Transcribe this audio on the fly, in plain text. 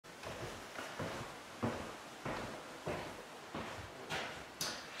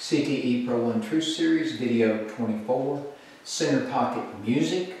CTE Pro 1 Truth Series, video 24, Center Pocket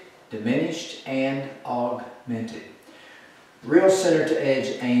Music, Diminished and Augmented. Real center to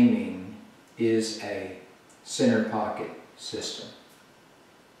edge aiming is a center pocket system.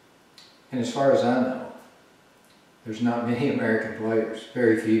 And as far as I know, there's not many American players,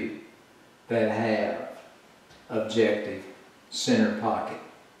 very few, that have objective center pocket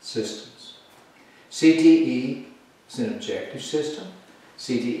systems. CTE is an objective system.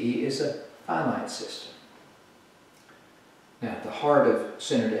 CTE is a finite system. Now, at the heart of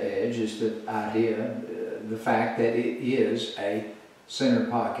center to edge is the idea, the fact that it is a center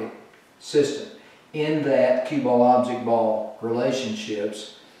pocket system, in that cue ball object ball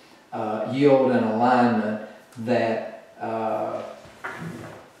relationships yield an alignment that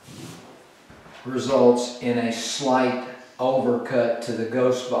results in a slight overcut to the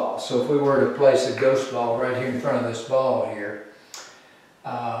ghost ball. So if we were to place a ghost ball right here in front of this ball here,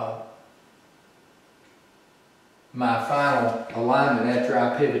 my final alignment after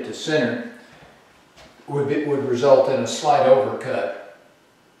I pivot to center would result in a slight overcut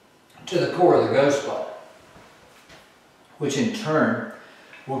to the core of the ghost ball, which in turn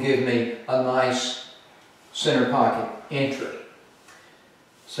will give me a nice center pocket entry.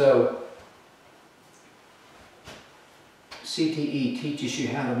 So CTE teaches you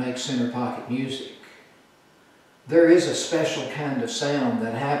how to make center pocket music. There is a special kind of sound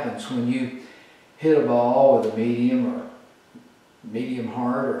that happens when you hit a ball with a medium or medium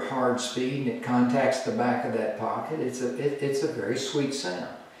hard or hard speed and it contacts the back of that pocket. It's a very sweet sound.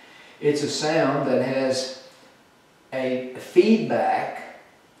 It's a sound that has a feedback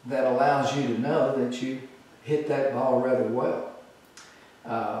that allows you to know that you hit that ball rather well.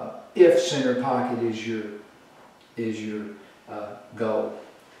 If center pocket is your goal.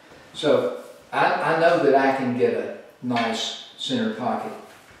 So I know that I can get a nice center pocket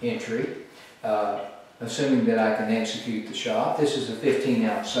entry, assuming that I can execute the shot. This is a 15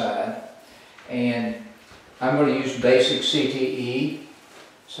 outside, and I'm going to use basic CTE.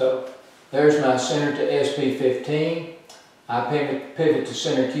 So there's my center to SP15. I pivot to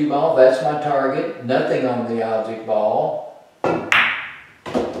center cue ball. That's my target. Nothing on the object ball.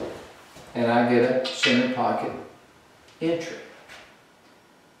 And I get a center pocket entry.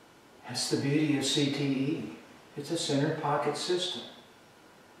 That's the beauty of CTE. It's a center pocket system.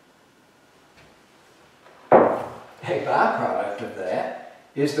 A byproduct of that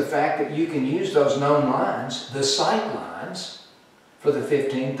is the fact that you can use those known lines, the sight lines, for the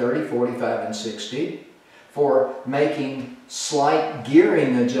 15, 30, 45, and 60, for making slight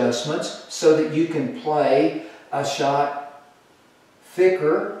gearing adjustments so that you can play a shot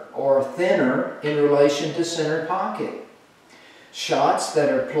thicker or thinner in relation to center pocket. Shots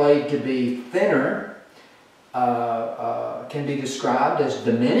that are played to be thinner can be described as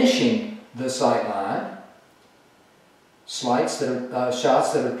diminishing the sight line. Shots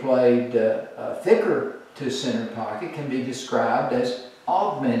that are played thicker to center pocket can be described as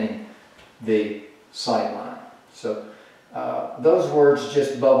augmenting the sight line. So those words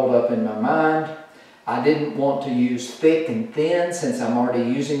just bubbled up in my mind. I didn't want to use thick and thin since I'm already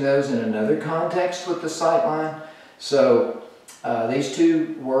using those in another context with the sight line. So these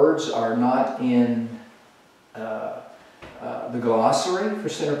two words are not in the glossary for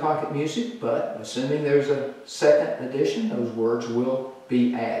center pocket music, but assuming there's a second edition, those words will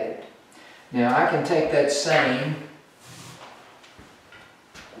be added. Now I can take that same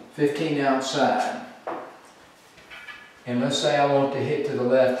 15 outside, and let's say I want to hit to the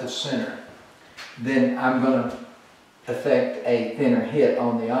left of center. Then I'm going to effect a thinner hit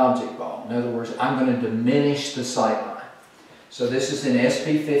on the object ball. In other words, I'm going to diminish the sight line. So this is an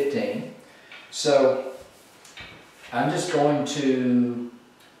SP15. So I'm just going to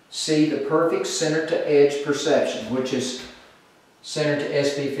see the perfect center to edge perception, which is center to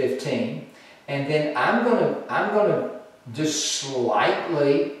SP15, and then I'm going to just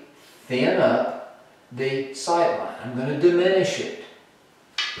slightly thin up the sight line. I'm going to diminish it.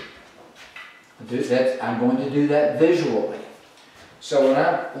 I'm going to do that visually. So when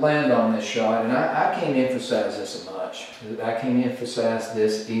I land on this shot, and I can't emphasize this much, I can't emphasize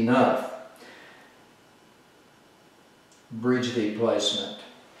this enough. Bridge V placement.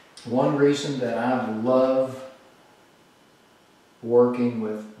 One reason that I love working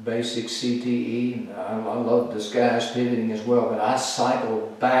with basic CTE, I love disguised pivoting as well, but I cycle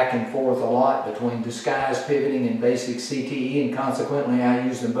back and forth a lot between disguised pivoting and basic CTE, and consequently I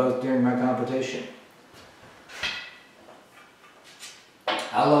use them both during my competition.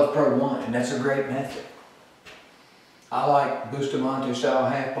 I love Pro 1, and that's a great method. I like Bustamante style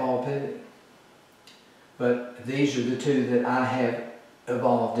half ball pivoting. But these are the two that I have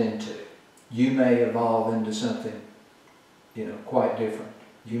evolved into. You may evolve into something, you know, quite different.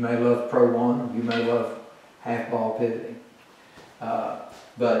 You may love Pro 1, you may love half ball pivoting.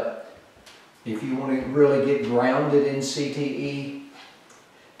 But if you want to really get grounded in CTE,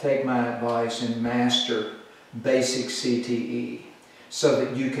 take my advice and master basic CTE so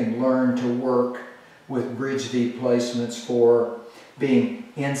that you can learn to work with bridge V placements for being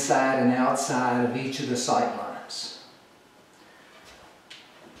inside and outside of each of the sight lines.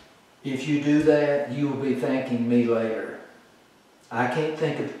 If you do that, you will be thanking me later. I can't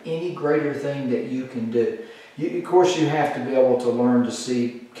think of any greater thing that you can do. Of course, you have to be able to learn to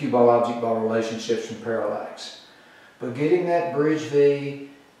see cue ball object ball relationships from parallax. But getting that bridge V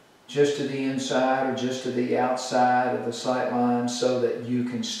just to the inside or just to the outside of the sight line so that you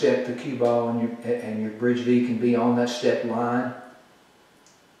can step the cue ball and your bridge V can be on that step line,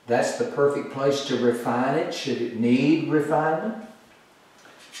 that's the perfect place to refine it, should it need refinement.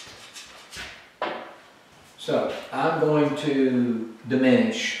 So I'm going to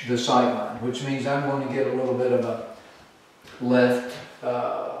diminish the sight line, which means I'm going to get a little bit of a left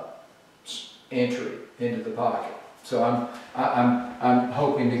entry into the pocket. So I'm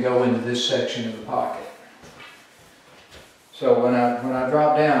hoping to go into this section of the pocket. So when I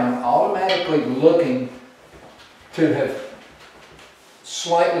drop down, I'm automatically looking to have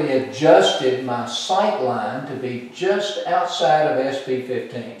slightly adjusted my sight line to be just outside of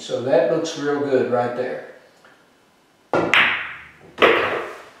SP15. So that looks real good right there.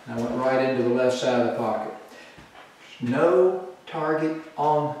 I went right into the left side of the pocket. No target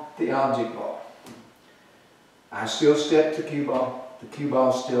on the object ball. I still step the cue ball. The cue ball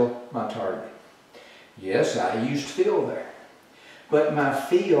is still my target. Yes, I used feel there. But my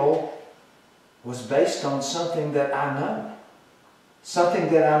feel was based on something that I know. Something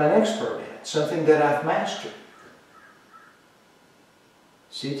that I'm an expert at. Something that I've mastered.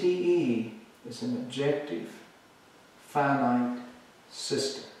 CTE is an objective, finite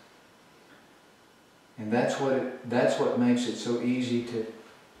system. And that's what makes it so easy to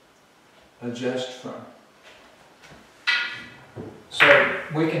adjust from. So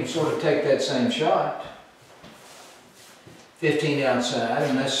we can sort of take that same shot, 15 outside,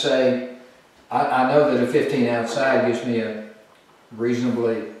 and let's say, I know that a 15 outside gives me a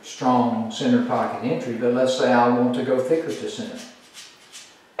reasonably strong center pocket entry, but let's say I want to go thicker to center.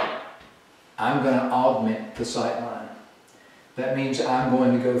 I'm going to augment the sight line. That means I'm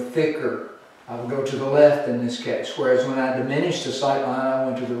going to go thicker. I will go to the left in this case, whereas when I diminished the sight line, I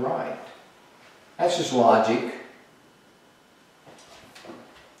went to the right. That's just logic.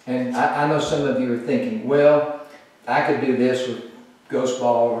 And I know some of you are thinking, well, I could do this with ghost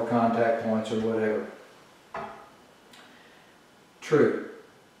ball or contact points or whatever. True.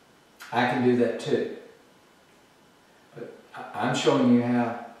 I can do that too. But I'm showing you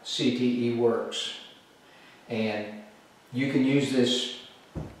how CTE works. And you can use this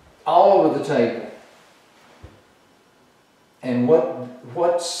all over the table. And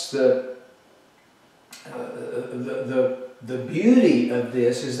what's the beauty of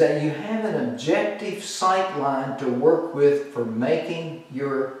this is that you have an objective sight line to work with for making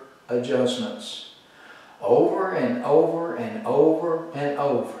your adjustments. Over and over and over and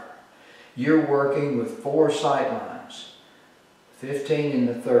over. You're working with 4 sight lines, 15 and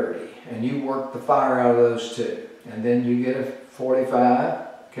the 30, and you work the fire out of those 2. And then you get a 45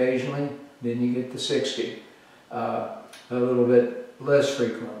 occasionally, then you get the 60 a little bit less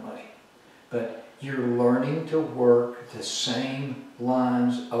frequently. But you're learning to work the same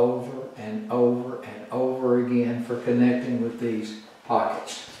lines over and over and over again for connecting with these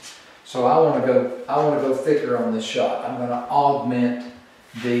pockets. So I want to go thicker on this shot. I'm going to augment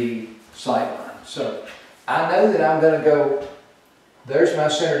the sight line. So I know that I'm going to go, there's my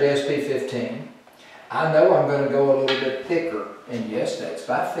centered SP15. I know I'm going to go a little bit thicker. And yes, that's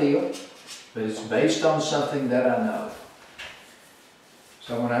by feel, but it's based on something that I know.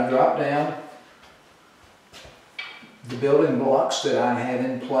 So when I drop down, the building blocks that I have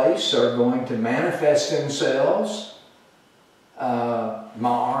in place are going to manifest themselves. My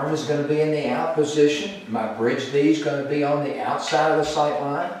arm is going to be in the out position. My bridge V is going to be on the outside of the sight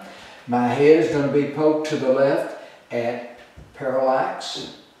line. My head is going to be poked to the left at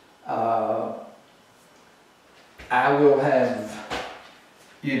parallax. I will have,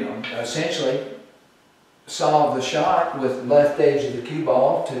 essentially solved the shot with left edge of the cue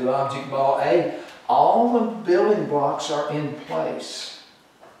ball to object ball A. All the building blocks are in place.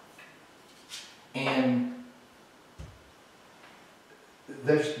 And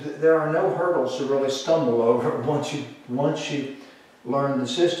there are no hurdles to really stumble over once you learn the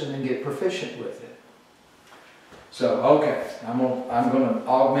system and get proficient with it. So, okay, I'm going to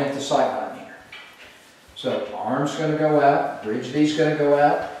augment the sight line here. So, arm's going to go out, bridge V's going to go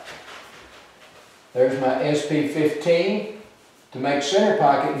out. There's my SP15 to make center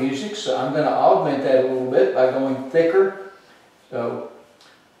pocket music, so I'm going to augment that a little bit by going thicker. So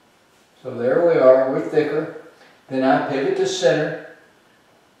there we are, we're thicker. Then I pivot to center.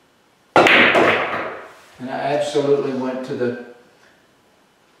 And I absolutely went to the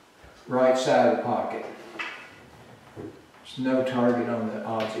right side of the pocket. There's no target on the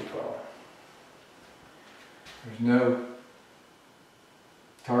object ball. There's no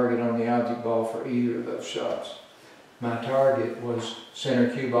target on the object ball for either of those shots. My target was center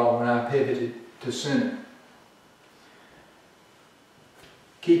cue ball when I pivoted to center.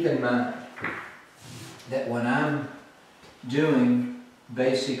 Keep in mind that when I'm doing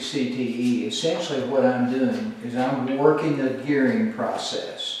basic CTE, essentially what I'm doing is I'm working the gearing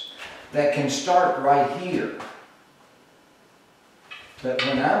process that can start right here. But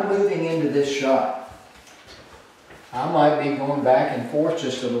when I'm moving into this shot, I might be going back and forth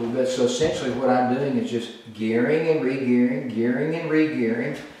just a little bit. So essentially what I'm doing is just gearing and re-gearing, gearing and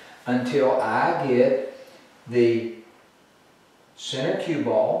re-gearing until I get the center cue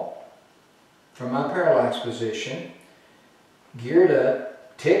ball from my parallax position geared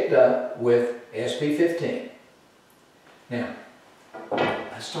up, ticked up with SP15. Now,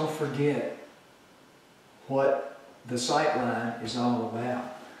 let's don't forget what the sight line is all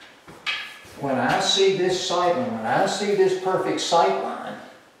about. When I see this sight line, when I see this perfect sight line,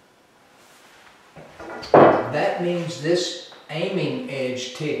 that means this aiming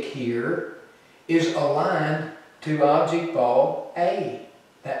edge tick here is aligned to object ball A,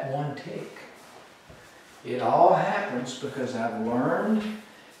 that one tick. It all happens because I've learned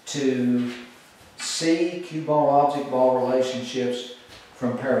to see cue ball, object ball relationships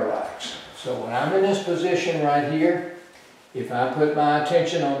from parallax. So when I'm in this position right here, if I put my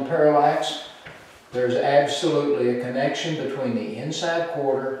attention on parallax, there's absolutely a connection between the inside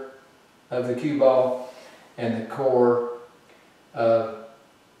quarter of the cue ball and the core of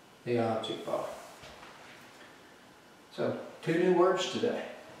the object ball. So, 2 new words today.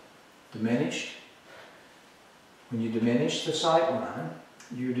 Diminished. When you diminish the sight line,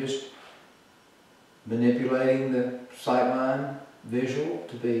 you're just manipulating the sight line visual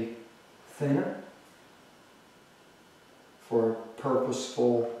to be thinner for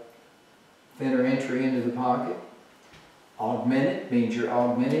purposeful thinner entry into the pocket. Augmented means you're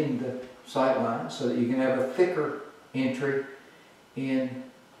augmenting the sight line so that you can have a thicker entry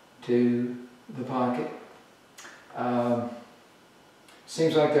into the pocket.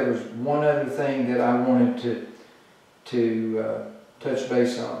 Seems like there was one other thing that I wanted to touch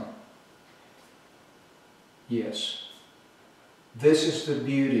base on. Yes, this is the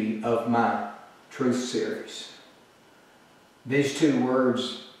beauty of my Truth series. These 2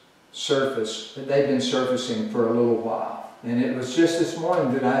 words surface, but they've been surfacing for a little while. And it was just this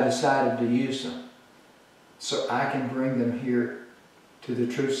morning that I decided to use them so I can bring them here to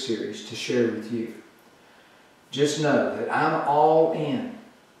the Truth series to share with you. Just know that I'm all in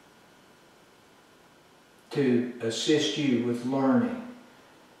to assist you with learning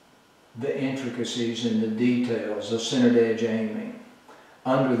the intricacies and the details of centered edge aiming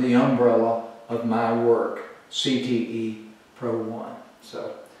under the umbrella of my work, CTE Pro 1.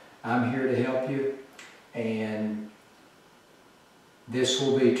 So I'm here to help you, and this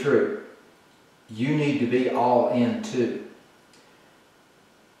will be true. You need to be all in too.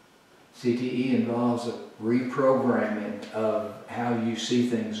 CTE involves a reprogramming of how you see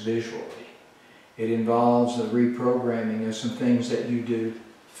things visually. It involves a reprogramming of some things that you do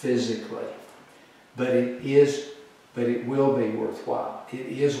physically. But it will be worthwhile. It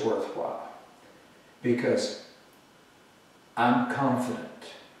is worthwhile. Because I'm confident,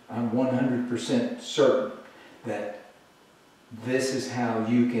 I'm 100% certain that this is how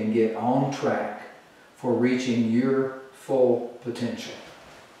you can get on track for reaching your full potential.